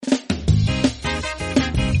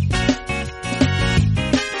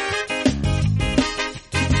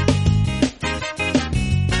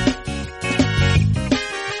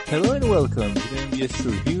MBS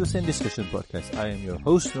Reviews and Discussion Podcast. I am your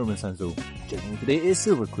host, Norman Sanzo. Joining me today is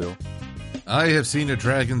Silver Quill. I have seen a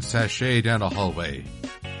dragon sashay down a hallway,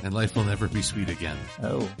 and life will never be sweet again.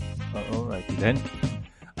 Alrighty then.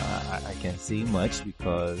 I can't say much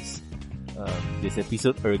because this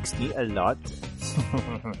episode irks me a lot.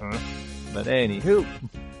 But anywho.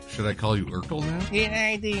 Should I call you Urkel now? Did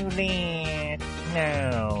I do that?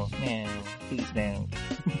 No, please don't.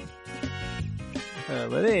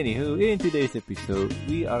 But anywho, in today's episode,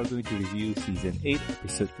 we are going to review Season 8,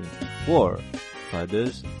 Episode 24,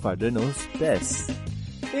 Father Knows Best.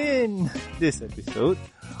 In this episode,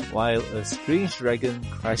 while a strange dragon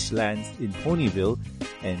crash lands in Ponyville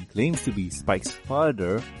and claims to be Spike's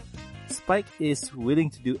father, Spike is willing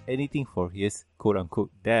to do anything for his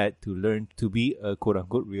quote-unquote dad to learn to be a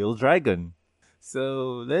quote-unquote real dragon.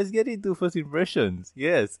 So, let's get into first impressions.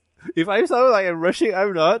 Yes. If I sound like I'm rushing,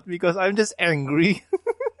 I'm not, because I'm just angry.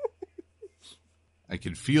 I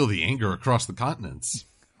can feel the anger across the continents.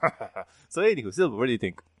 So anywho, Silver, what do you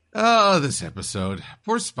think? Oh, this episode.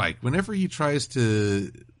 Poor Spike. Whenever he tries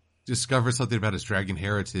to discover something about his dragon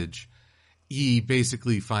heritage, he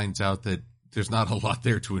basically finds out that there's not a lot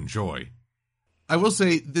there to enjoy. I will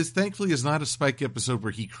say, this thankfully is not a Spike episode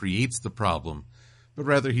where he creates the problem, but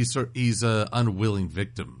rather he's an unwilling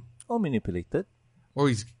victim. Or manipulated. Or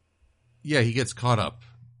he gets caught up,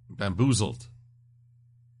 bamboozled.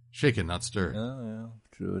 Shaken, not stirred. Oh, yeah.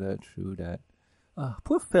 True that.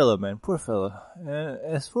 Poor fella, man. Poor fella.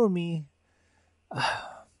 As for me,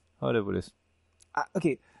 how do I put this?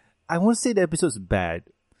 Okay, I won't say the episode's bad.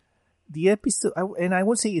 The episode, and I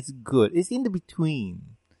won't say it's good. It's in the between.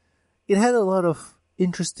 It had a lot of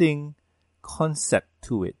interesting concept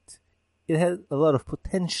to it. It had a lot of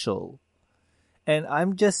potential. And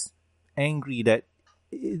I'm just angry that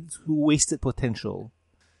it's wasted potential.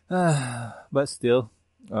 But still,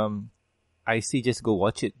 I say just go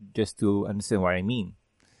watch it just to understand what I mean.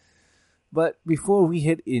 But before we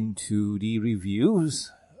head into the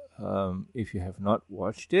reviews, if you have not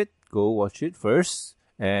watched it, go watch it first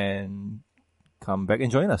and come back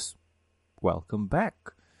and join us. Welcome back.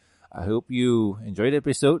 I hope you enjoyed the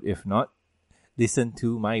episode. If not, listen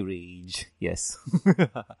to my rage. Yes.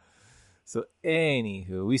 So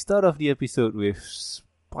anywho, we start off the episode with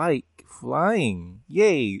Spike flying.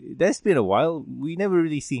 Yay, that's been a while. We never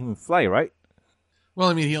really see him fly, right? Well,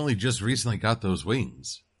 I mean, he only just recently got those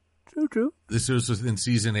wings. True. This was in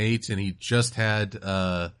Season 8, and he just had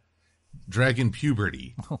dragon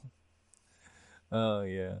puberty. Oh,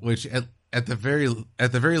 yeah. Which, at the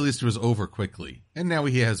very least, it was over quickly. And now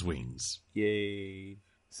he has wings. Yay.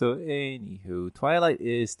 So anywho, Twilight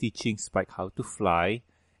is teaching Spike how to fly.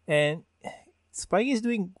 And Spike is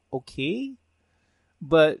doing okay,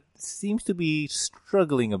 but seems to be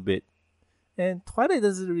struggling a bit. And Twilight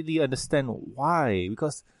doesn't really understand why,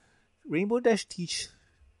 because Rainbow Dash teach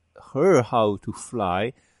her how to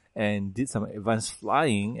fly and did some advanced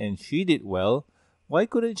flying, and she did well. Why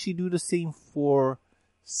couldn't she do the same for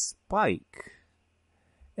Spike?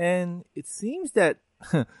 And it seems that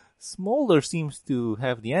Smolder seems to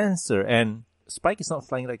have the answer, and Spike is not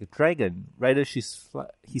flying like a dragon. Rather, he's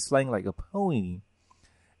flying like a pony.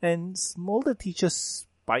 And Smolder teaches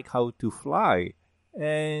Spike how to fly.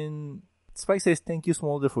 And Spike says, "Thank you,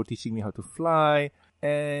 Smolder, for teaching me how to fly."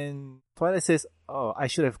 And Twilight says, "Oh, I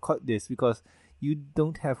should have caught this because you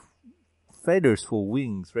don't have feathers for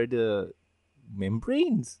wings, rather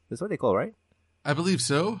membranes." That's what they call, right? I believe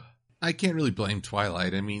so. I can't really blame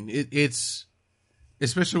Twilight. I mean, it's...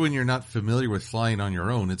 especially when you're not familiar with flying on your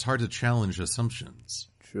own, it's hard to challenge assumptions.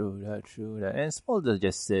 True that. And Smolder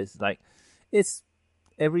just says, like, it's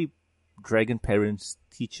every dragon parent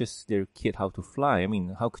teaches their kid how to fly. I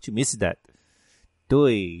mean, how could you miss that?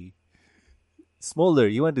 Doi. Smolder,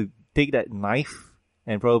 you want to take that knife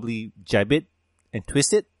and probably jab it and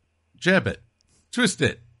twist it? Jab it. Twist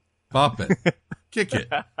it. Pop it. Kick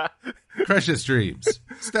it. Crush its dreams.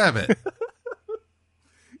 Stab it.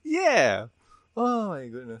 Yeah. Oh my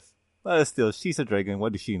goodness. But still, she's a dragon.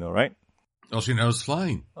 What does she know, right? All she knows is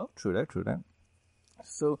flying. Oh, true that.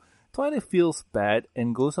 So, Twilight feels bad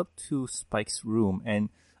and goes up to Spike's room and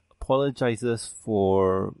apologizes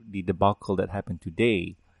for the debacle that happened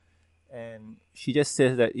today. And she just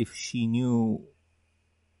says that if she knew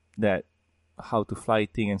that how to fly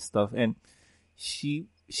thing and stuff, and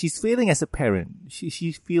she's failing as a parent.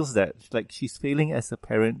 She feels that like she's failing as a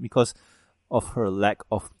parent because of her lack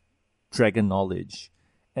of dragon knowledge,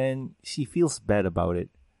 and she feels bad about it.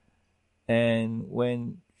 And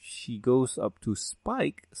when she goes up to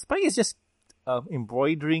Spike is just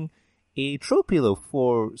embroidering a throw pillow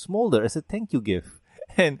for Smolder as a thank you gift.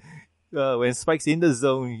 And when Spike's in the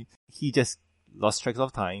zone, he just lost track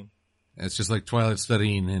of time. It's just like Twilight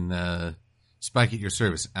studying in Spike at your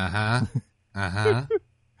service. Uh-huh. Uh-huh.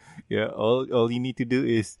 Yeah, all you need to do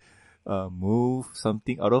is move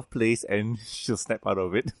something out of place and she'll snap out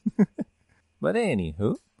of it. But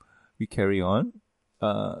anywho, we carry on.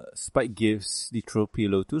 Spike gives the throw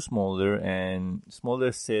pillow to Smolder, and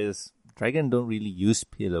Smolder says Dragon don't really use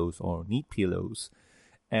pillows or need pillows.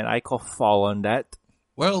 And I call foul on that.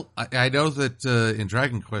 Well, I know that in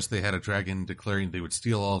Dragon Quest they had a dragon declaring they would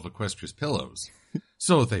steal all of Equestria's pillows.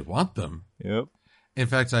 So they want them. Yep. In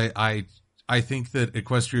fact, I think that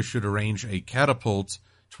Equestria should arrange a catapult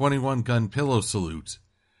 21-gun pillow salute.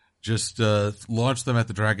 Just launch them at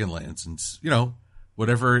the Dragonlands and,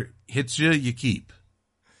 whatever hits you, you keep.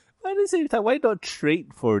 At the same time, why not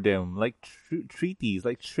trade for them? Like treaties,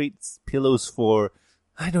 like trades pillows for,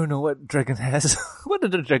 I don't know what Dragon has. What the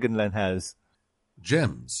Dragonland has?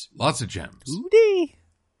 Gems. Lots of gems. Do they?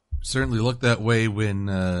 Certainly looked that way when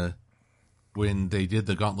they did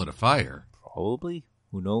the Gauntlet of Fire. Probably.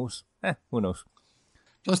 Who knows? Who knows?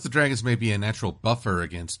 Plus, the dragons may be a natural buffer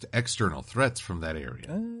against external threats from that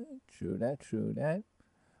area. True that.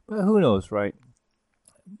 But who knows, right?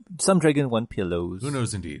 Some dragon want pillows. Who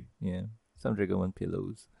knows, indeed. Yeah, some dragon want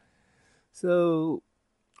pillows. So,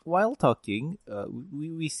 while talking,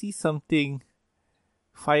 we see something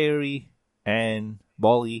fiery and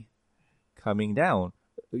bally coming down.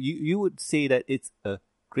 You would say that it's a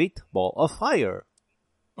great ball of fire.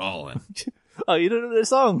 Ballin'. Oh, you don't know the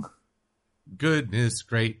song? Goodness,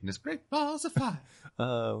 greatness, great balls of fire.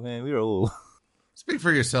 Oh, man, we're old. Speak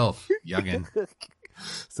for yourself, youngin'.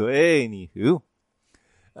 So, anywho,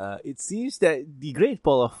 it seems that the Great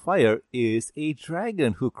Ball of Fire is a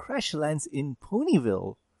dragon who crash lands in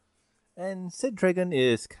Ponyville. And said dragon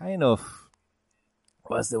is kind of,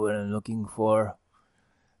 what's the word I'm looking for?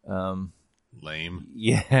 Lame.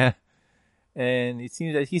 Yeah. And it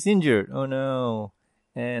seems that he's injured. Oh no.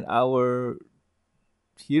 And our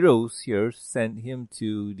heroes here sent him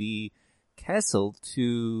to the castle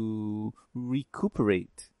to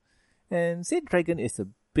recuperate. And said dragon is a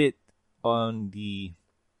bit on the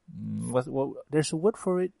there's a word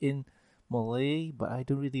for it in Malay, but I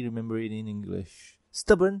don't really remember it in English.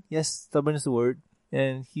 Stubborn. Yes, stubborn is the word.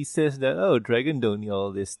 And he says that, dragon don't need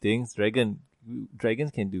all these things. Dragons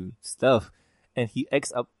can do stuff. And he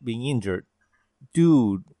acts up being injured.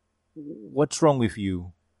 Dude, what's wrong with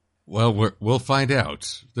you? Well, we'll find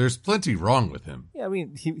out. There's plenty wrong with him. Yeah, I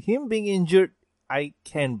mean, him being injured, I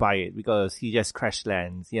can buy it because he just crash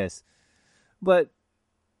lands, yes. But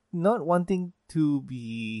not wanting to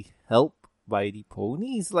be helped by the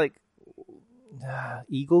ponies, like,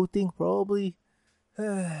 ego thing probably.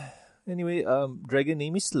 Anyway, dragon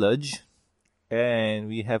name is Sludge, and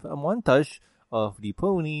we have a montage of the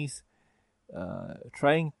ponies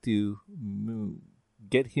trying to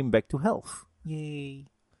get him back to health. Yay!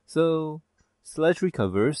 So Sludge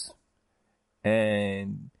recovers,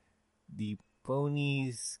 and the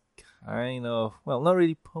ponies kind of, well, not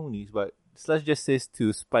really ponies, but Sludge just says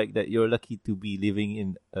to Spike that you're lucky to be living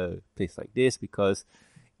in a place like this because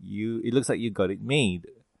it looks like you got it made.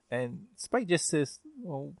 And Spike just says,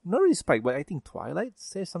 well, not really Spike, but I think Twilight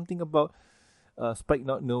says something about Spike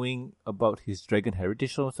not knowing about his dragon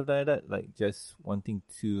heritage or something like that, like just wanting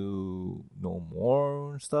to know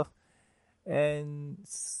more and stuff. And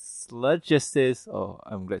Sludge just says,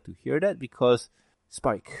 I'm glad to hear that because,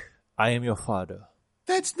 Spike, I am your father.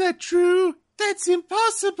 That's not true. That's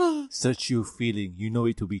impossible. Such your feeling, you know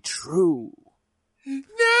it to be true.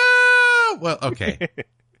 No! Well, okay.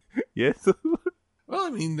 Yes? Well, I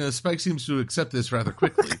mean, Spike seems to accept this rather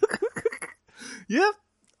quickly. Yep.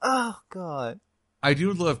 Oh, God. I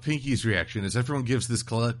do love Pinky's reaction as everyone gives this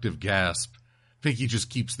collective gasp. Pinky just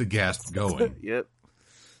keeps the gasp going. Yep.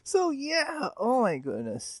 So, yeah. Oh, my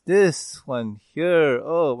goodness. This one here.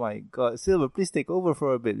 Oh, my God. Silver, please take over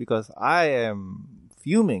for a bit because I am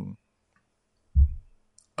fuming.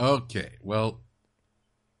 Okay. Well,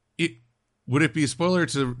 would it be a spoiler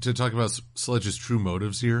to talk about Sludge's true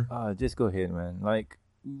motives here? Just go ahead, man. Like,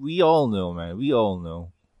 we all know, man. We all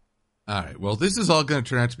know. All right. Well, this is all going to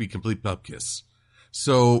turn out to be complete bupkis.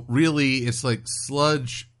 So, really, it's like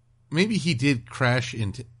Sludge, maybe he did crash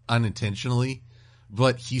unintentionally,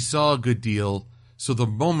 but he saw a good deal. So the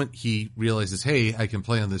moment he realizes, hey, I can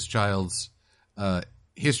play on this child's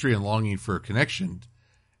history and longing for a connection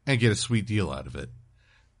and get a sweet deal out of it.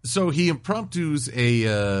 So he impromptus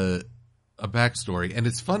a backstory, and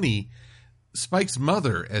it's funny. Spike's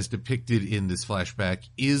mother, as depicted in this flashback,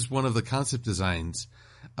 is one of the concept designs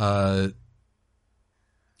Lauren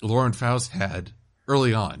Faust had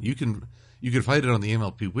early on. You can find it on the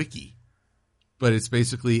MLP wiki, but it's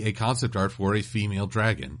basically a concept art for a female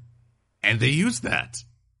dragon. And they use that.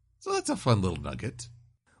 So that's a fun little nugget.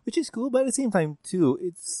 Which is cool, but at the same time, too,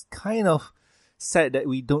 it's kind of sad that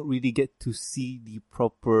we don't really get to see the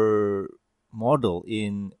proper model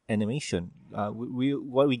in animation.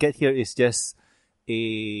 What we get here is just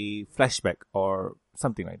a flashback or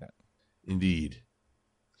something like that. Indeed.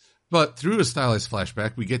 But through a stylized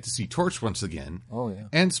flashback, we get to see Torch once again. Oh, yeah.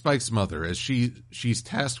 And Spike's mother as she's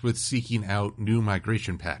tasked with seeking out new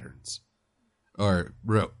migration patterns or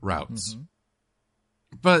routes. Mm-hmm.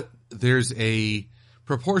 But there's a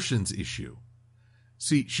proportions issue.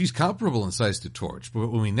 See, she's comparable in size to Torch, but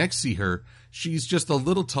when we next see her, she's just a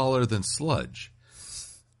little taller than Sludge.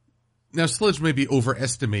 Now, Sludge may be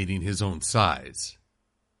overestimating his own size,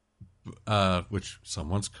 which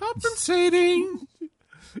someone's compensating.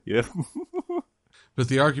 Yeah. But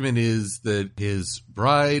the argument is that his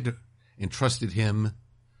bride entrusted him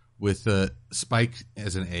with Spike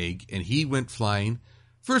as an egg, and he went flying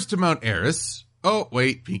first to Mount Eris. Oh,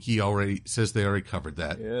 wait, Pinky already says they already covered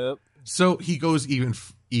that. Yep. So he goes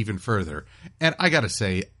even further. And I gotta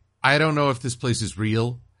say, I don't know if this place is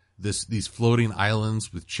real. These floating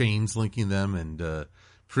islands with chains linking them and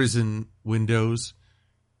prison windows.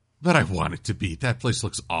 But I want it to be. That place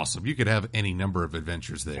looks awesome. You could have any number of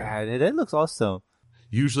adventures there. Yeah, that looks awesome.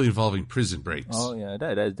 Usually involving prison breaks. Oh, yeah,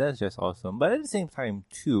 that's just awesome. But at the same time,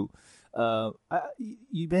 too,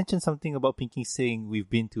 you mentioned something about Pinky saying we've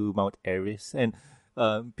been to Mount Eris. And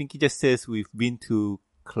Pinky just says we've been to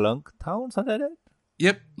Clunk Town, something like that?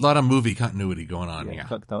 Yep, a lot of movie continuity going on. Yeah.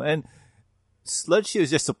 Clunk Town. And Sludge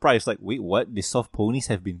was just surprised, like, wait, what? The soft ponies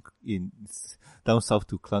have been in down south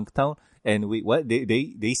to Clunk Town? And wait, what?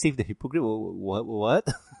 They saved the hippogriff? What?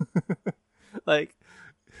 Like,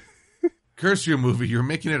 curse you, movie! You're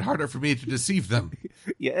making it harder for me to deceive them.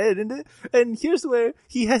 Yeah, and here's where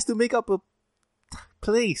he has to make up a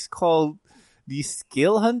place called the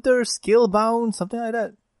Scale Hunter, Scalebound, something like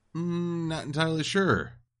that. Not entirely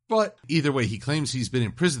sure, but either way, he claims he's been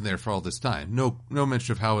in prison there for all this time. No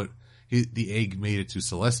mention of how the egg made it to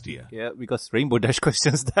Celestia. Yeah, because Rainbow Dash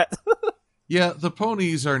questions that. Yeah, the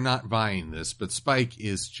ponies are not buying this, but Spike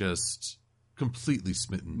is just completely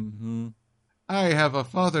smitten. Mm-hmm. I have a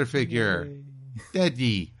father figure. Yay.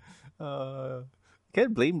 Daddy.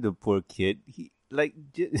 Can't blame the poor kid.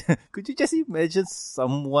 Could you just imagine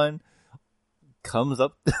someone comes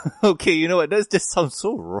up? Okay, you know what? That just sounds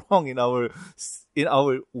so wrong in our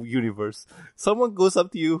universe. Someone goes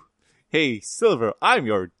up to you, "Hey, Silver, I'm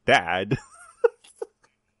your dad."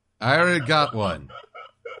 I already got one.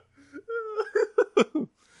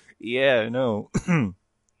 Yeah, no. But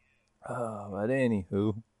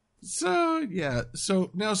anywho. So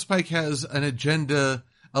now Spike has an agenda,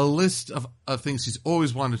 a list of things he's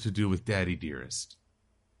always wanted to do with Daddy Dearest.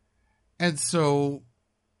 And so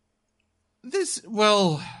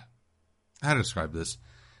how to describe this?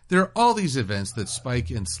 There are all these events that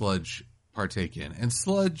Spike and Sludge partake in, and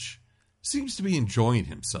Sludge seems to be enjoying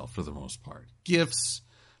himself for the most part. Gifts,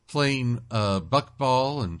 playing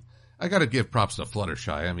buckball, and I gotta give props to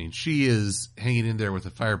Fluttershy. I mean, she is hanging in there with a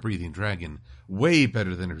fire-breathing dragon way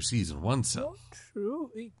better than her season 1 self. Oh,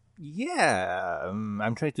 true. Yeah.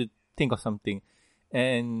 I'm trying to think of something.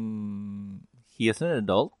 And he is an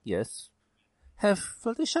adult, yes. Have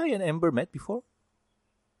Fluttershy and Ember met before?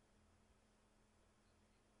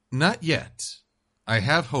 Not yet. I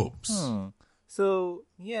have hopes. So,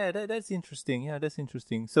 yeah, that's interesting. Yeah, that's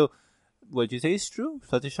interesting. So, what you say is true.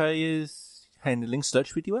 Fluttershy is handling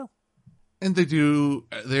Sludge pretty well. And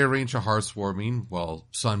they arrange a hearthwarming while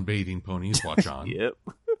sunbathing ponies watch on. Yep.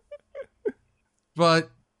 But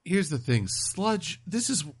here's the thing, Sludge, this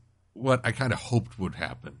is what I kind of hoped would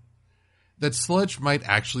happen. That Sludge might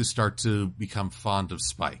actually start to become fond of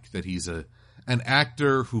Spike, that he's an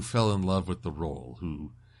actor who fell in love with the role,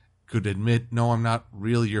 who could admit, no, I'm not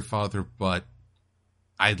really your father, but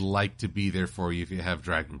I'd like to be there for you if you have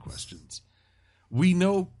dragon questions. We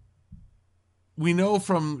know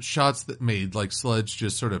from shots that made, like Sludge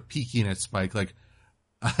just sort of peeking at Spike, like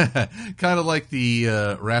kind of like the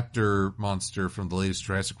raptor monster from the latest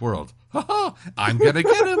Jurassic World. Ha ha! I'm gonna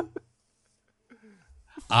get him.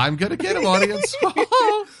 I'm gonna get him, audience.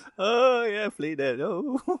 Oh yeah, play that.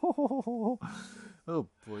 Oh, oh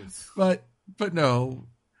boys. But no.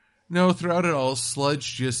 Throughout it all,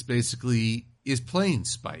 Sludge just basically is playing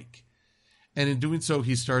Spike. And in doing so,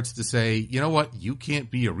 he starts to say, you know what? You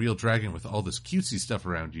can't be a real dragon with all this cutesy stuff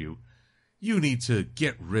around you. You need to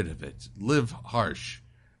get rid of it. Live harsh.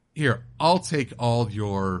 Here, I'll take all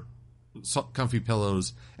your comfy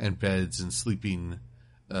pillows and beds and sleeping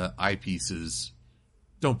eyepieces.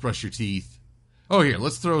 Don't brush your teeth. Oh, here,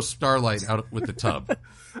 let's throw Starlight out with the tub.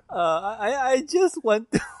 I just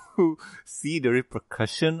want to see the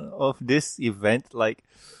repercussion of this event. Like,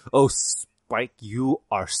 oh, Spike, you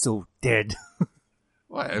are so dead.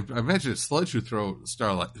 Well, I imagine it's Sludge who threw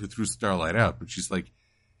Starlight out, but she's like,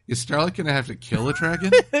 is Starlight going to have to kill a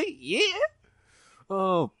dragon? Yeah.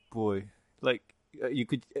 Oh boy. Like you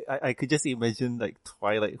could, I could just imagine like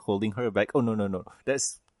Twilight holding her back. Oh no.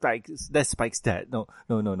 That's Spike's dad. No.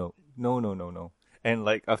 And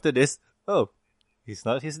like after this, oh, he's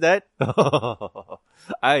not his dad.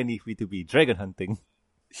 I need me to be dragon hunting.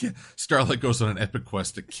 Yeah, Starlight goes on an epic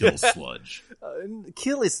quest to kill Sludge.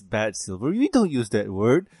 Kill is bad, Silver. We don't use that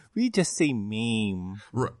word. We just say maim.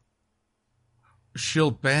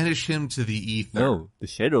 She'll banish him to the ether. No, the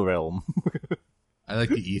Shadow Realm. I like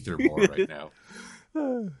the ether more right now.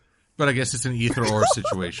 But I guess it's an either or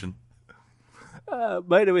situation.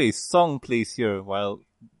 By the way, song plays here while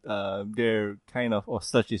they're kind of, or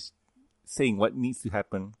Sludge is saying what needs to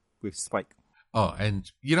happen with Spike. Oh, and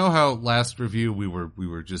you know how last review we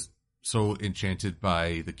were just so enchanted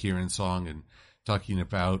by the Kieran song and talking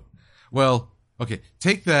about, well, okay,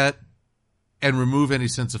 take that and remove any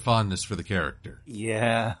sense of fondness for the character.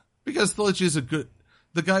 Yeah. Because Sludge is the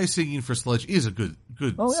guy singing for Sludge is a good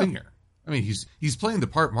singer. I mean, he's playing the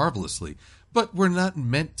part marvelously, but we're not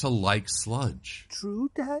meant to like Sludge. True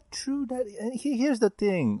that. And here's the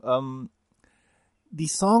thing. The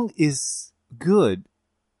song is good.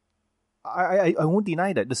 I won't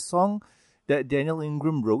deny that. The song that Daniel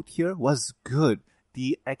Ingram wrote here was good.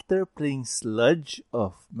 The actor playing Sludge,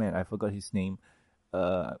 oh man, I forgot his name.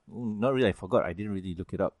 Not really, I forgot. I didn't really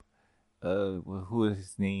look it up. Who is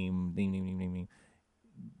his name? Name.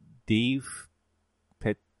 Dave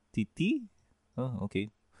Petiti? Oh,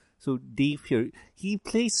 okay. So Dave here, he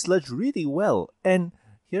plays Sludge really well. And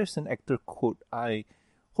here's an actor quote I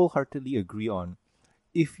wholeheartedly agree on.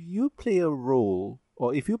 If you play a role,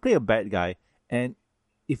 or if you play a bad guy, and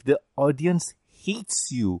if the audience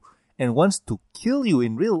hates you and wants to kill you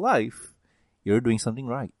in real life, you're doing something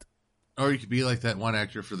right. Or you could be like that one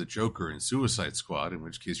actor for the Joker in Suicide Squad, in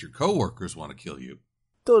which case your coworkers want to kill you.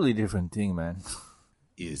 Totally different thing, man.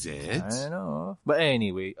 Is it? I know. But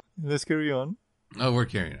anyway, let's carry on. Oh, we're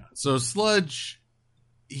carrying on. So Sludge,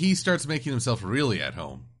 he starts making himself really at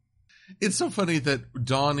home. It's so funny that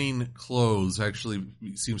donning clothes actually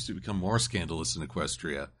seems to become more scandalous in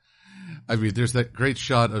Equestria. I mean, there's that great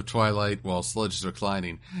shot of Twilight while Sludge is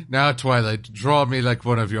reclining. Now, Twilight, draw me like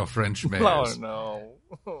one of your French mares. Oh,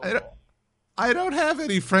 no. I don't have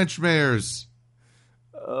any French mares.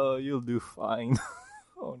 You'll do fine.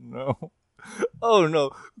 Oh, no.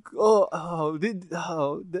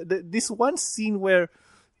 This one scene where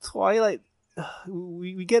Twilight,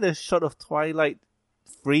 we get a shot of Twilight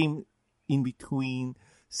framed in between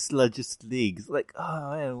Sludge's legs. Like,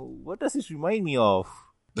 oh man, what does this remind me of?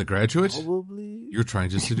 The Graduate? Probably. You're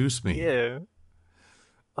trying to seduce me. Yeah.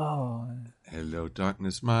 Oh. Hello,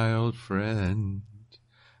 darkness, my old friend.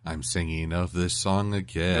 I'm singing of this song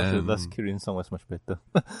again. The last Kieran song was much better.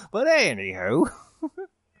 But anyhow.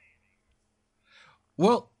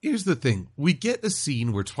 Well, here's the thing. We get a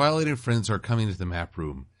scene where Twilight and friends are coming to the map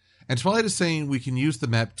room, and Twilight is saying we can use the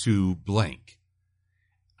map to blank.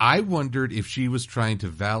 I wondered if she was trying to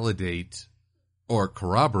validate or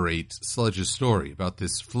corroborate Sludge's story about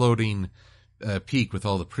this floating peak with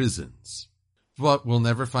all the prisons. But we'll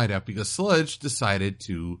never find out because Sludge decided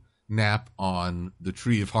to nap on the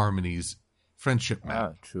Tree of Harmony's friendship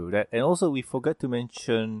map. True that. And also we forgot to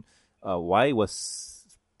mention why was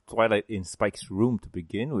Twilight in Spike's room to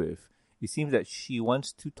begin with. It seems that she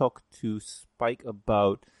wants to talk to Spike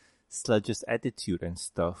about Sludge's attitude and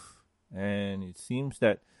stuff. And it seems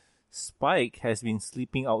that Spike has been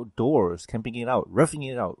sleeping outdoors, camping it out, roughing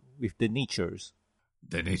it out with the natures.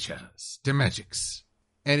 The natures, the magics.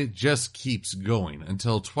 And it just keeps going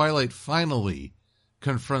until Twilight finally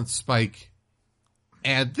confronts Spike.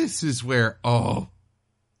 And this is where,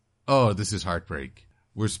 this is heartbreak.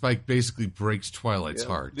 Where Spike basically breaks Twilight's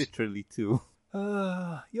heart. Literally too.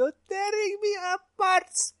 You're tearing me apart,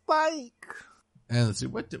 Spike! And let's see,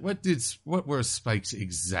 what were Spike's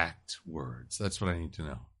exact words? That's what I need to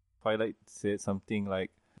know. Twilight said something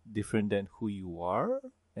like, different than who you are,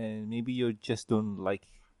 and maybe you just don't like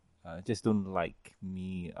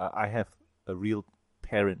me. I have a real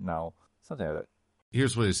parent now. Something like that.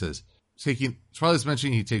 Here's what it says. Twilight's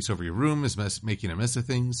mentioning he takes over your room, is making a mess of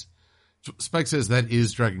things. Spike says that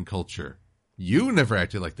is dragon culture. You never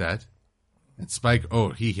acted like that. And Spike,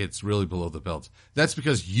 he hits really below the belt. That's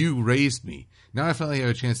because you raised me. Now I finally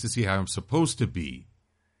have a chance to see how I'm supposed to be.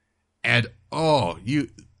 And,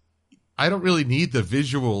 I don't really need the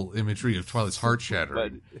visual imagery of Twilight's heart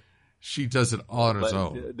shattering. She does it all on her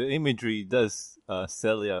own. The imagery does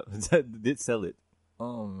sell it. Did sell it.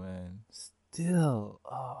 Oh man, still.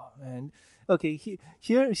 Oh man. Okay,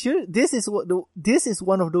 here. This is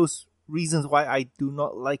one of those reasons why I do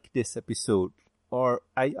not like this episode, or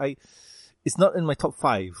I it's not in my top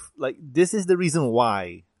 5. Like, this is the reason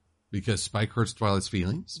why. Because Spike hurts Twilight's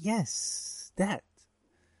feelings? Yes, that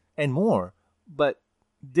and more. But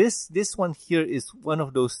this one here is one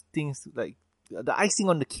of those things, like the icing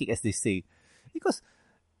on the cake, as they say, because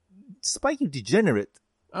Spike, you degenerate.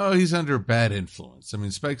 Oh, he's under bad influence. I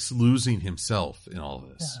mean, Spike's losing himself in all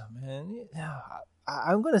this. Yeah, man. Yeah,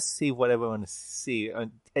 I'm gonna say whatever I want to say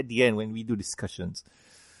at the end when we do discussions.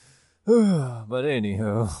 But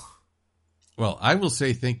anyhow, well, I will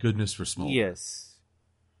say thank goodness for Smolder. Yes,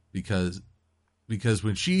 because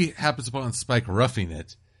when she happens upon Spike roughing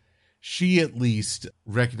it, she at least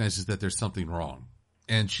recognizes that there's something wrong,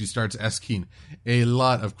 and she starts asking a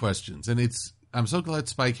lot of questions. And I'm so glad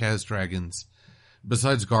Spike has dragons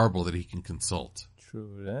besides Garble that he can consult.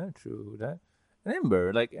 True that.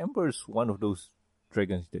 And Ember's one of those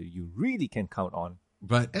dragons that you really can count on.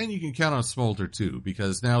 And you can count on Smolder too,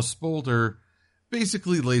 because now Smolder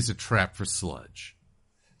basically lays a trap for Sludge.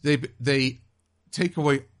 They take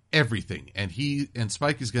away everything, and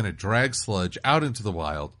Spike is going to drag Sludge out into the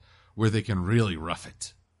wild where they can really rough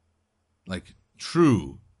it. Like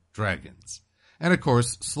true dragons. And of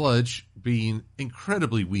course, Sludge, being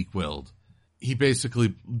incredibly weak-willed, he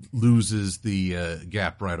basically loses the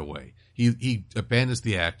gap right away. He abandons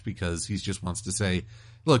the act because he just wants to say,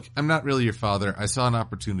 look, I'm not really your father. I saw an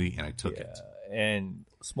opportunity and I took it. And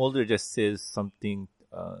Smolder just says something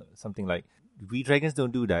like, we dragons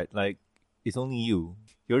don't do that. Like, it's only you.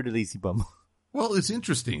 You're the lazy bum. Well, it's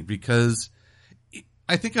interesting because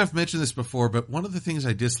I think I've mentioned this before, but one of the things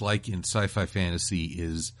I dislike in sci-fi fantasy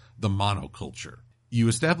is the monoculture. You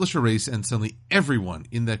establish a race and suddenly everyone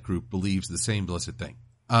in that group believes the same blessed thing.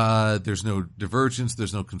 There's no divergence.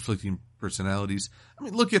 There's no conflicting personalities. I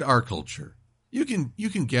mean, look at our culture. You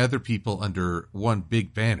can gather people under one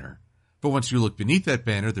big banner, but once you look beneath that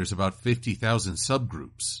banner, there's about 50,000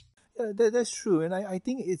 subgroups. That's true, and I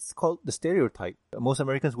think it's called the stereotype. Most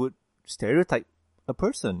Americans would stereotype a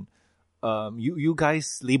person. You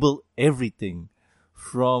guys label everything,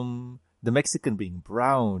 from the Mexican being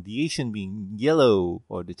brown, the Asian being yellow,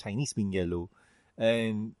 or the Chinese being yellow,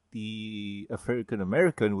 and the African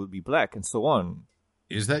American will be black, and so on.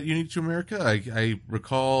 Is that unique to America? I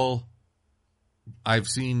recall I've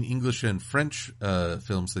seen English and French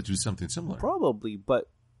films that do something similar. Probably, but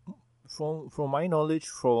from my knowledge,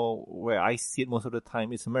 from where I see it most of the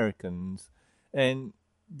time, it's Americans. And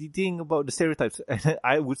the thing about the stereotypes, and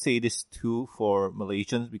I would say this too for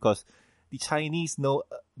Malaysians, because the Chinese know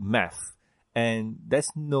math. And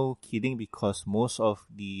that's no kidding, because most of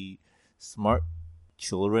the smart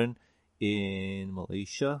children in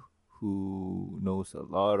Malaysia who knows a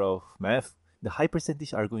lot of math, the high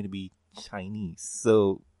percentage are going to be Chinese.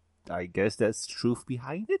 So I guess that's truth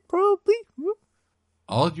behind it, probably.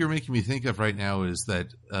 All you're making me think of right now is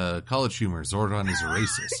that College Humor, Zordon is a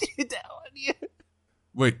racist. That one, yeah.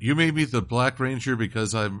 Wait, you made me the Black Ranger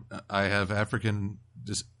because I have African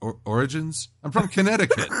origins? I'm from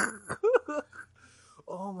Connecticut.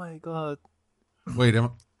 Oh my god. Wait,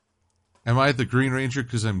 am I the Green Ranger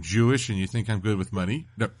because I'm Jewish and you think I'm good with money?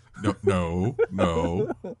 No.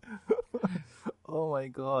 Oh my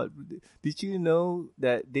god. Did you know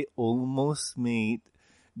that they almost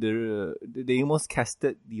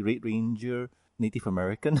casted the Red Ranger Native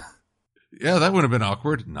American? Yeah, that would have been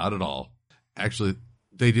awkward. Not at all. Actually,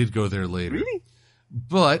 they did go there later. Really?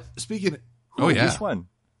 But speaking yeah. Which one?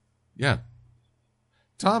 Yeah.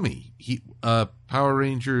 Tommy, Power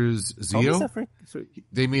Rangers Zeo.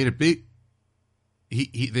 They made a big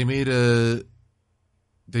they made a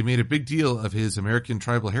big deal of his American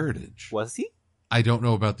tribal heritage. Was he? I don't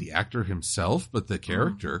know about the actor himself, but the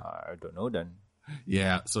character. I don't know then.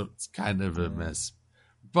 Yeah, so it's kind of a mess.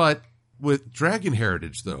 But with dragon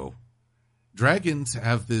heritage, though, dragons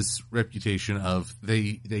have this reputation of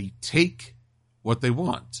they take what they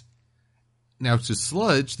want. Now, to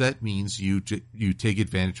Sludge, that means you take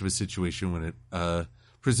advantage of a situation when it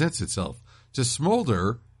presents itself. To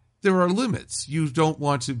Smolder, there are limits. You don't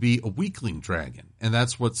want to be a weakling dragon, and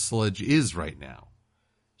that's what Sludge is right now.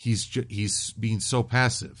 He's being so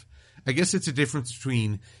passive. I guess it's a difference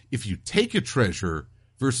between if you take a treasure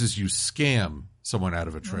versus you scam someone out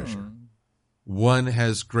of a treasure. One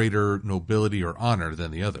has greater nobility or honor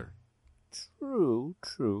than the other. True.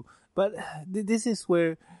 But this is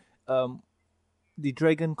where the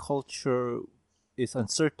dragon culture is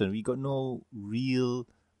uncertain. We got no real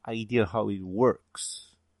idea how it works.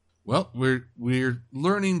 Well, we're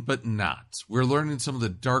learning, but not. We're learning some of the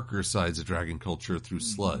darker sides of dragon culture through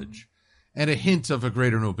Sludge, and a hint of a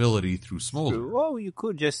greater nobility through Smolder. Well, you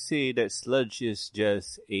could just say that Sludge is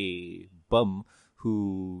just a bum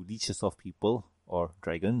who leeches off people or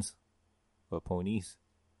dragons or ponies.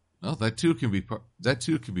 Well, that too can be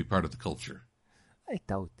part of the culture. I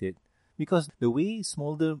doubt it, because the way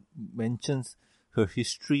Smolder mentions her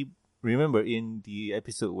history. Remember in the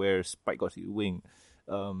episode where Spike got his wing.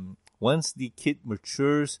 Once the kid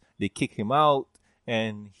matures, they kick him out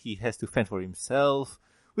and he has to fend for himself,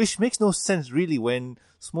 which makes no sense really when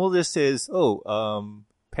Smolder says,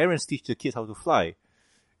 parents teach the kids how to fly.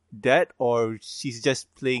 That, or she's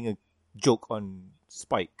just playing a joke on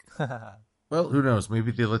Spike. Well, who knows?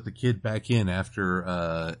 Maybe they let the kid back in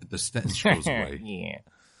after the stench goes away. Yeah.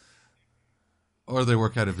 Or they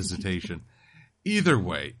work out a visitation. Either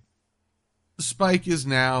way, Spike is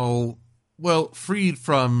now, freed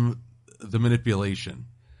from the manipulation.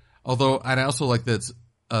 Although I'd also like that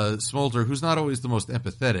Smolder, who's not always the most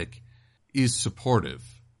empathetic, is supportive.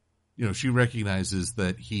 You know, she recognizes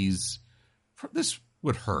that this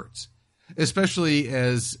would hurt. Especially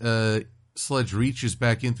as Sludge reaches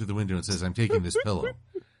back in through the window and says, "I'm taking this pillow."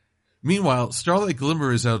 Meanwhile, Starlight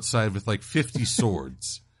Glimmer is outside with like 50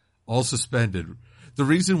 swords, all suspended. The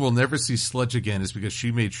reason we'll never see Sludge again is because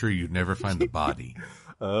she made sure you'd never find the body.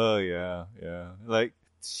 Oh, yeah. Like,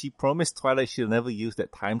 she promised Twilight she'll never use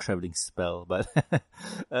that time-traveling spell, but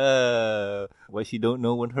what she don't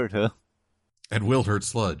know won't hurt her. And will hurt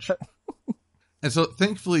Sludge. And so,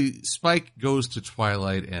 thankfully, Spike goes to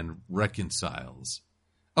Twilight and reconciles,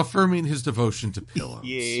 affirming his devotion to pillows.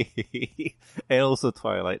 Yay! And also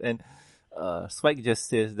Twilight. And Spike just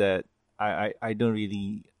says that I don't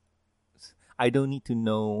need to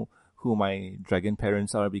know who my dragon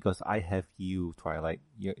parents are because I have you, Twilight.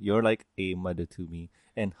 You're like a mother to me.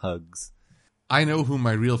 And hugs. I know who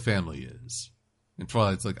my real family is. And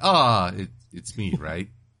Twilight's like, it's me, right?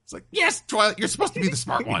 It's like, yes, Twilight, you're supposed to be the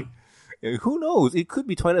smart one. Who knows? It could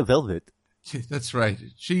be Twilight Velvet. That's right.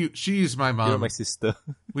 She's my mom. You're my sister.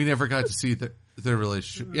 We never got to see their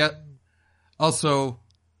relationship. Yeah. Also,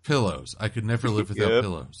 pillows. I could never live without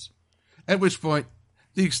pillows. At which point,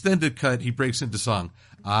 the extended cut, he breaks into song.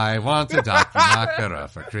 I want a Dakimakara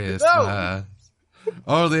for Christmas. No.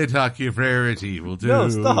 Only a Taki of rarity will do. No,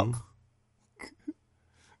 stop.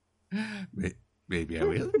 Maybe I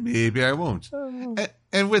will. Maybe I won't.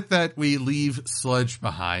 And with that, we leave Sludge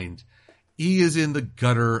behind. He is in the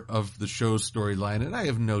gutter of the show's storyline, and I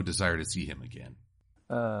have no desire to see him again.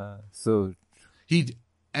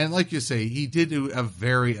 And like you say, he did do a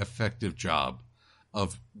very effective job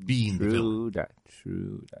of being the villain.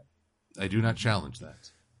 True that. I do not challenge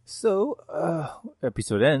that. So,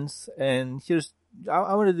 episode ends, and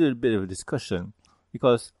I want to do a bit of a discussion,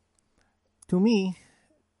 because to me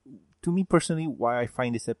personally, why I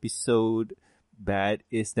find this episode bad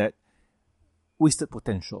is that wasted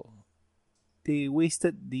potential. They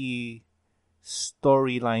wasted the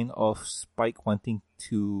storyline of Spike wanting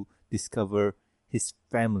to discover his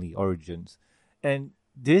family origins. And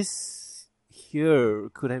this here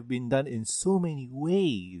could have been done in so many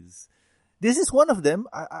ways. This is one of them.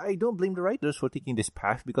 I don't blame the writers for taking this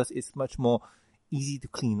path because it's much more easy to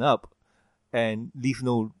clean up and leave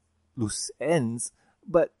no loose ends.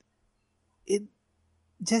 But it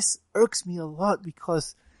just irks me a lot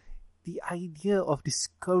because the idea of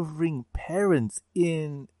discovering parents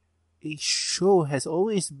in a show has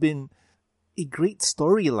always been a great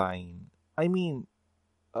storyline. I mean,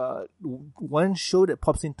 one show that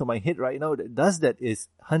pops into my head right now that does that is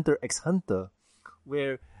Hunter x Hunter,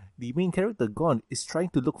 where the main character, Gon, is trying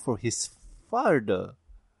to look for his father,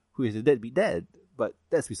 who is a deadbeat dad. But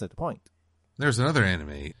that's beside the point. There's another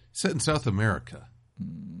anime set in South America.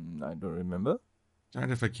 I don't remember.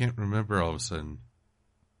 Darn if I can't remember all of a sudden.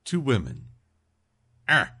 2 women.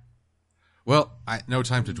 Well, no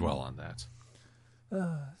time to dwell on that.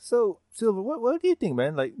 So, Silver, what do you think,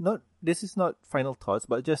 man? Like, this is not final thoughts,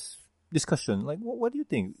 but just discussion. Like, what do you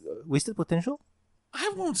think? Wasted potential?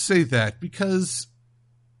 I won't say that because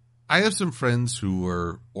I have some friends who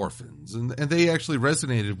are orphans, and they actually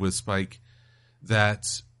resonated with Spike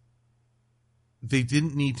that they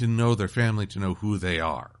didn't need to know their family to know who they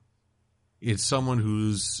are. It's someone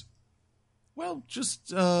who's, just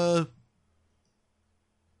someone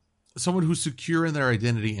who's secure in their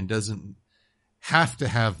identity and doesn't have to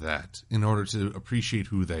have that in order to appreciate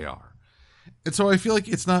who they are. And so I feel like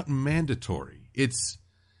it's not mandatory. It's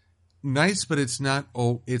nice, but it's not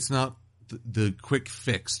the quick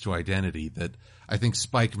fix to identity that I think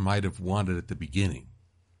Spike might have wanted at the beginning.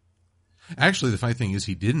 Actually, the funny thing is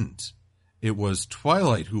he didn't. It was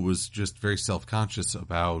Twilight who was just very self-conscious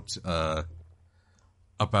about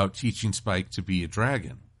teaching Spike to be a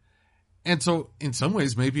dragon. And so, in some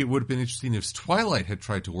ways, maybe it would have been interesting if Twilight had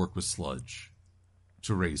tried to work with Sludge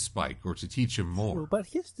to raise Spike or to teach him more. But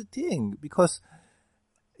here's the thing, because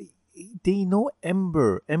they know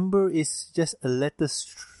Ember. Ember is just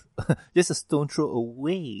just a stone throw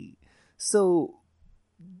away. So,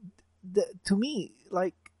 to me,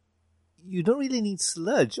 like, you don't really need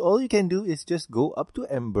Sludge. All you can do is just go up to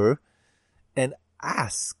Ember and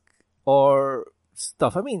ask or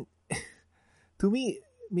stuff. I mean, to me,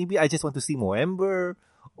 maybe I just want to see more Ember,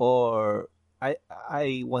 or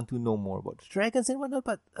I want to know more about the dragons and whatnot.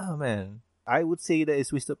 But oh man, I would say there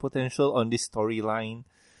is wasted potential on this storyline.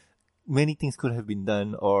 Many things could have been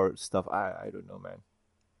done or stuff. I don't know, man.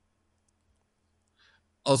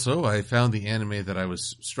 Also, I found the anime that I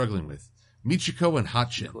was struggling with. Michiko and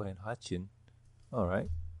Hatchin. Michiko and Hatchin. All right.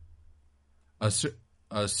 A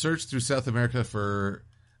search through South America for,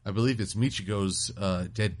 I believe it's Michiko's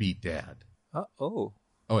deadbeat dad. Oh.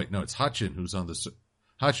 Oh wait, no, it's Hatchin who was on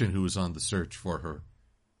the search for her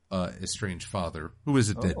estranged father, who is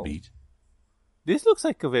a deadbeat. This looks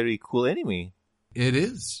like a very cool anime. It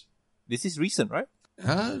is. This is recent, right?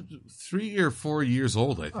 3 or 4 years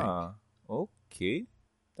old, I think. Okay.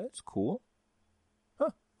 That's cool. Huh,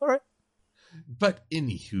 alright. But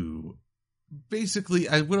anywho, basically,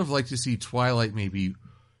 I would have liked to see Twilight maybe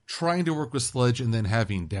trying to work with Sludge and then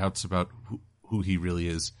having doubts about who he really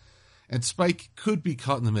is. And Spike could be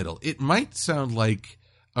caught in the middle. It might sound like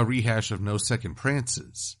a rehash of No Second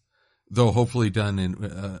Prances, though hopefully done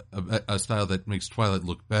in a style that makes Twilight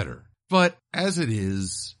look better. But as it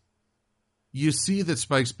is, you see that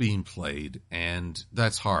Spike's being played, and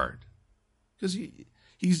that's hard. Because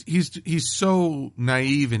he's so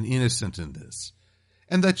naive and innocent in this.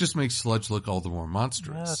 And that just makes Sludge look all the more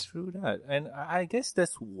monstrous. Yeah, true that. And I guess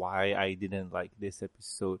that's why I didn't like this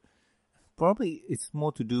episode. Probably it's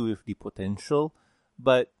more to do with the potential.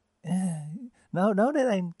 But now that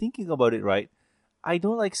I'm thinking about it, right, I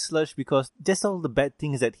don't like Sludge because just all the bad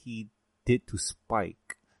things that he did to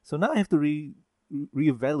Spike. So now I have to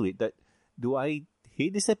reevaluate that. Do I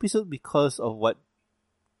hate this episode because of what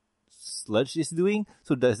Sludge is doing?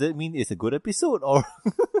 So does that mean it's a good episode, or?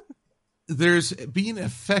 There's being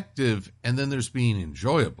effective and then there's being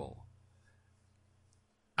enjoyable.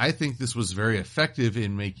 I think this was very effective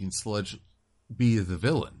in making Sludge be the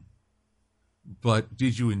villain. But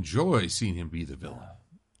did you enjoy seeing him be the villain?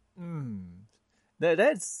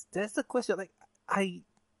 That's the question. Like, I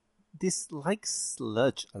dislike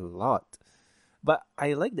Sludge a lot, but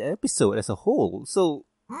I like the episode as a whole. So,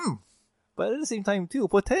 but at the same time too,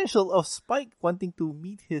 potential of Spike wanting to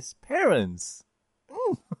meet his parents.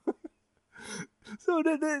 So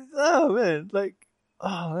like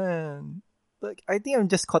I think I'm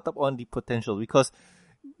just caught up on the potential, because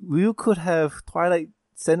we could have Twilight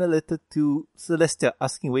send a letter to Celestia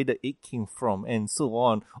asking where the egg came from and so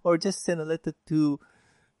on, or just send a letter to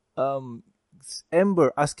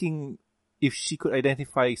Ember asking if she could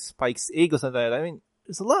identify Spike's egg or something like that. I mean,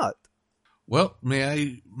 it's a lot. Well,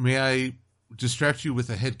 may I distract you with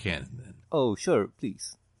a headcanon then? Oh, sure,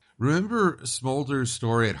 please. Remember Smolder's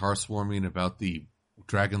story at Hearthwarming about the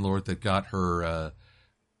Dragon Lord that got the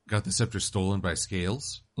scepter stolen by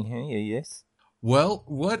Scales? Yes. Well,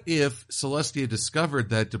 what if Celestia discovered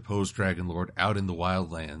that deposed Dragon Lord out in the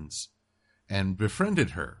wildlands and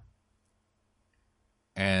befriended her?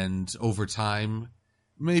 And over time,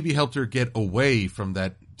 maybe helped her get away from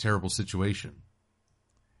that terrible situation.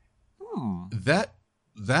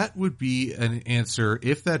 That would be an answer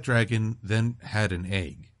if that dragon then had an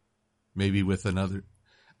egg. Maybe with another.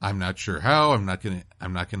 I'm not sure how. I'm not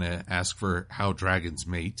gonna ask for how dragons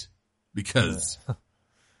mate, because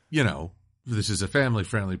this is a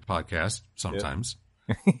family-friendly podcast sometimes.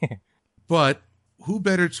 Yep. But who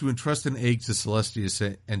better to entrust an egg to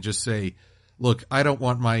Celestia and just say, "Look, I don't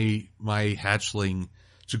want my hatchling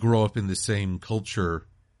to grow up in the same culture.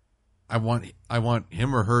 I want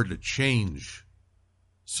him or her to change.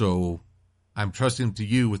 So I'm trusting him to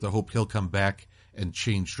you with the hope he'll come back and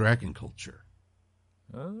change dragon culture."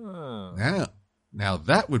 Oh. Now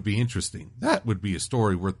that would be interesting. That would be a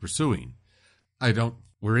story worth pursuing.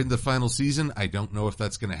 We're in the final season. I don't know if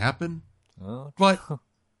that's going to happen, but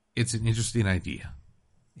it's an interesting idea.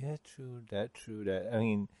 Yeah, true that. I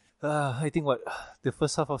mean, I think the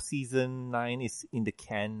first half of season 9 is in the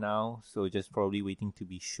can now, so just probably waiting to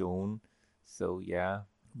be shown. So yeah,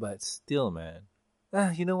 but still, man.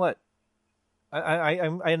 You know what?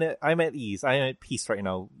 I'm at ease. I'm at peace right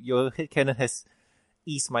now. Your headcanon has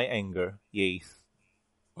eased my anger. Yay.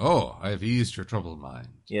 Oh, I have eased your troubled mind.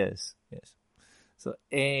 Yes. So,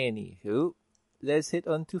 anywho, let's hit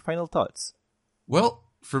on to final thoughts. Well,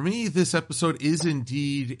 for me, this episode is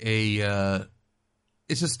indeed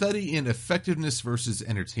it's a study in effectiveness versus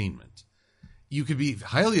entertainment. You can be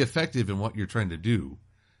highly effective in what you're trying to do,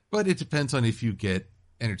 but it depends on if you get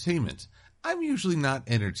entertainment. I'm usually not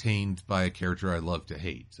entertained by a character I love to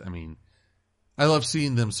hate. I mean, I love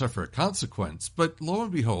seeing them suffer a consequence, but lo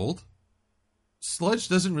and behold, Sludge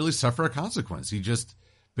doesn't really suffer a consequence. He just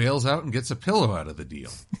bails out and gets a pillow out of the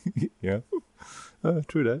deal. Yeah,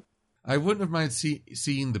 true that. I wouldn't have minded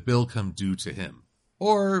seeing the bill come due to him.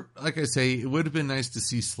 Or, like I say, it would have been nice to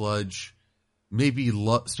see Sludge maybe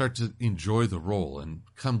start to enjoy the role and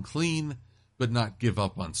come clean, but not give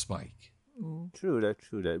up on Spike. True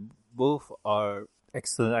that. Both are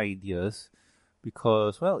excellent ideas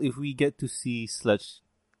because, well, if we get to see Sludge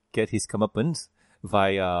get his comeuppance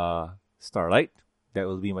via Starlight, that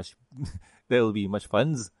will be much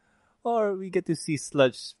fun. Or we get to see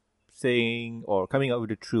Sludge saying or coming out with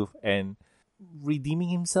the truth and redeeming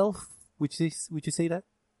himself. Would you say that?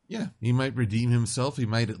 Yeah, he might redeem himself. He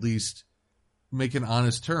might at least make an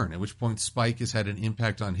honest turn, at which point Spike has had an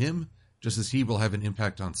impact on him, just as he will have an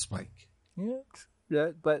impact on Spike. Yeah, true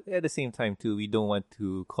that. But at the same time, too, we don't want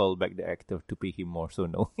to call back the actor to pay him more, so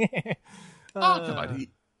no. Oh, come on.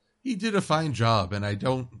 He did a fine job,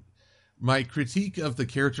 and my critique of the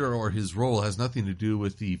character or his role has nothing to do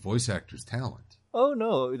with the voice actor's talent. Oh,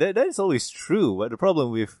 no, that is always true. But the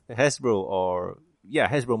problem with Hasbro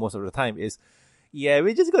most of the time is,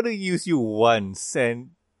 we're just going to use you once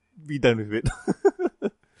and be done with it.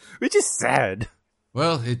 Which is sad.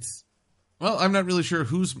 Well, I'm not really sure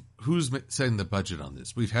who's setting the budget on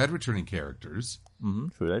this. We've had returning characters. Mm-hmm,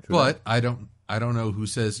 true but I don't know who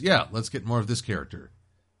says, yeah, let's get more of this character.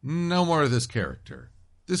 No more of this character.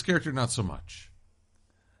 This character, not so much.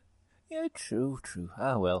 Yeah, true.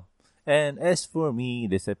 Ah, well. And as for me,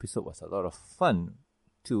 this episode was a lot of fun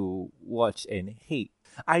to watch and hate.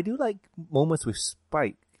 I do like moments with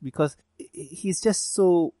Spike because he's just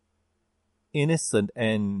so innocent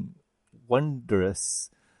and wondrous.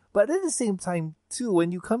 But at the same time, too,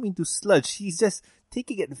 when you come into Sludge, he's just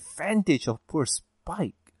taking advantage of poor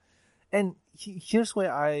Spike. And here's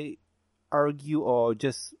where I argue or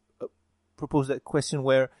just propose that question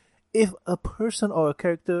where if a person or a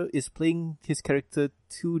character is playing his character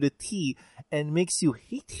to the T and makes you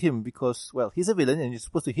hate him because, well, he's a villain and you're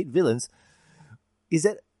supposed to hate villains, is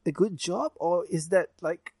that a good job or is that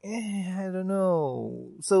like, I don't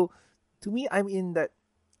know. So to me, I'm in that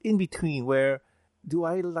in between where do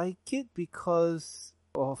I like it because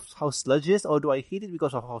of how Sludge is or do I hate it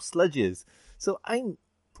because of how Sludge is? So I'm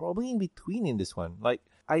probably in between in this one. Like,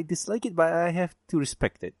 I dislike it, but I have to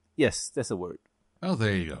respect it. Yes, that's a word. Oh,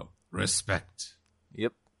 there you go. Respect.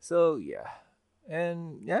 Yep. So, yeah.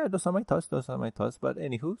 And, those are my thoughts. But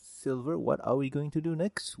anywho, Silver, what are we going to do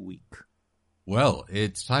next week? Well,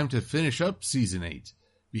 it's time to finish up Season 8.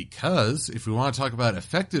 Because if we want to talk about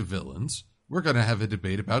effective villains, we're going to have a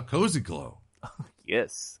debate about Cozy Glow.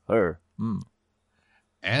 Yes, her.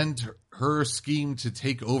 And her scheme to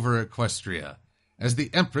take over Equestria as the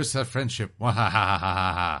Empress of Friendship.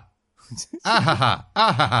 Wahahahaha. Ahaha,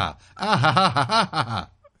 ahaha, ahaha.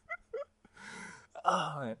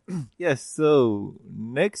 Yes, so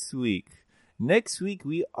next week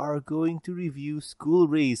we are going to review School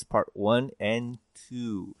Race Part 1 and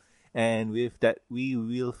 2. And with that, we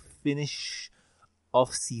will finish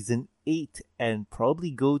off Season 8 and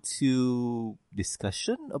probably go to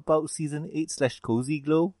discussion about Season 8 / Cozy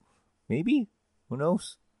Glow. Maybe? Who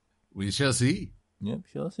knows? We shall see. Yep,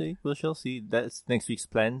 we shall see. That's next week's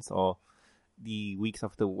plans or the weeks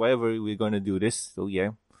after, whatever we're going to do this. So,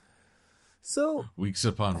 yeah. So weeks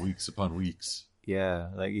upon weeks. Yeah,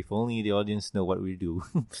 like if only the audience know what we do.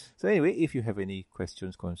 So anyway, if you have any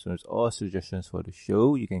questions, concerns, or suggestions for the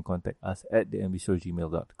show, you can contact us at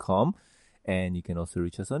thembshow@gmail.com. And you can also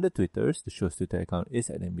reach us on the Twitters. The show's Twitter account is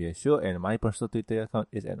at MBS Show, and my personal Twitter account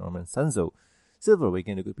is at Norman Sanzo. Silver, where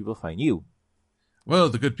can the good people find you? Well,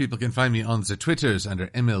 the good people can find me on the Twitters under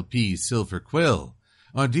MLP Silver Quill,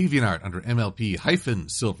 on DeviantArt under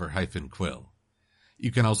MLP-Silver-Quill.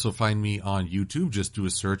 You can also find me on YouTube. Just do a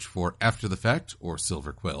search for After the Fact or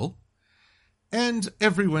Silver Quill. And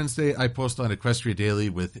every Wednesday, I post on Equestria Daily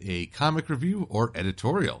with a comic review or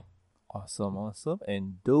editorial. Awesome.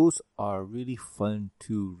 And those are really fun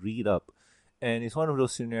to read up. And it's one of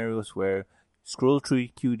those scenarios where scroll through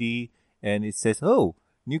QD and it says, oh,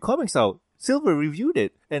 new comics out. Silver reviewed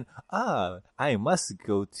it. And I must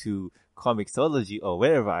go to Comixology or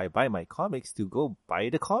wherever I buy my comics to go buy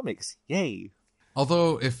the comics. Yay.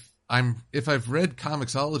 Although if I've read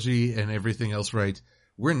Comixology and everything else right,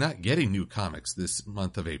 we're not getting new comics this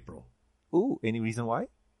month of April. Ooh, any reason why?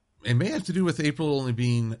 It may have to do with April only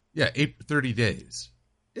being 30 days.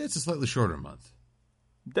 It's a slightly shorter month.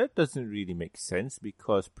 That doesn't really make sense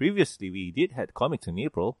because previously we did had comics in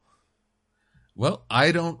April. Well,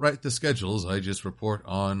 I don't write the schedules. I just report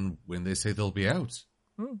on when they say they'll be out.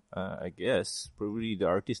 I guess. Probably the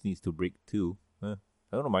artist needs to break too. I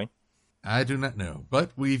don't mind. I do not know,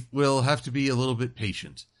 but we will have to be a little bit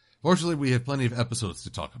patient. Fortunately, we have plenty of episodes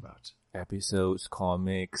to talk about. Episodes,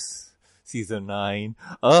 comics, season 9.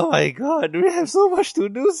 Oh my god, we have so much to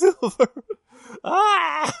do, Silver.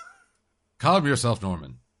 Calm yourself,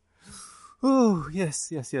 Norman. Oh,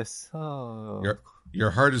 yes. Oh.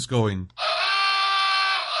 Your heart is going.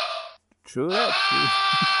 True that.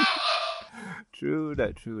 True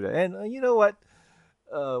that. And you know what?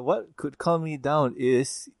 What could calm me down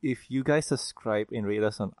is if you guys subscribe and rate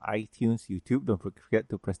us on iTunes, YouTube. Don't forget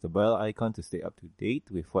to press the bell icon to stay up to date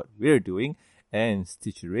with what we're doing, and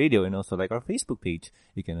Stitcher Radio, and also like our Facebook page.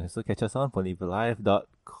 You can also catch us on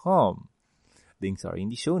PollyValive.com. Links are in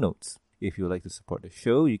the show notes. If you would like to support the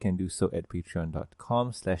show, you can do so at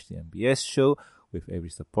patreon.com/the MBS show. With every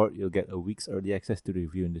support, you'll get a week's early access to the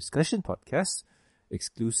review and discussion podcasts,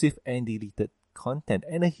 exclusive and deleted content,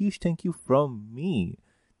 and a huge thank you from me.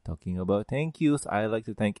 Talking about thank yous, I'd like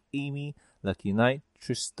to thank Amy, Lucky Knight,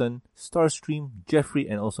 Tristan, Starstream, Jeffrey,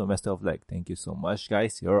 and also Master of Leg. Thank you so much,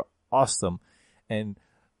 guys. You're awesome. And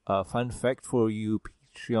fun fact for you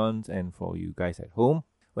Patreons and for you guys at home,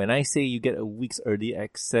 when I say you get a week's early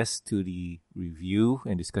access to the review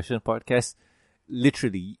and discussion podcast,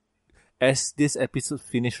 literally, as this episode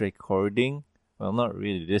finished recording, well, not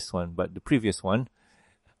really this one, but the previous one,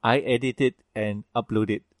 I edited and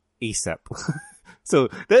uploaded ASAP. So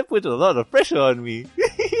that put a lot of pressure on me.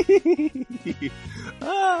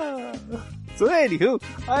 So anywho,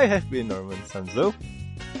 I have been Norman Sanzo.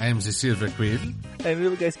 I am the Silver Quill. And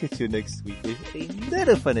we'll guys catch you next week with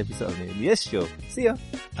another fun episode of the MBS show. See ya.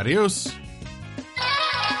 Adios.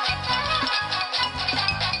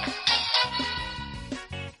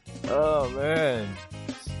 Oh man.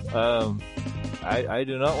 I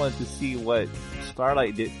do not want to see what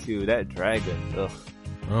Starlight did to that dragon. Ugh.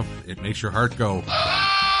 Well, it makes your heart go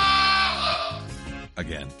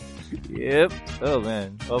again. Yep. Oh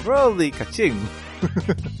man. Well, probably kaching.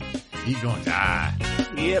 He gonna die.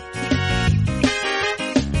 Yep.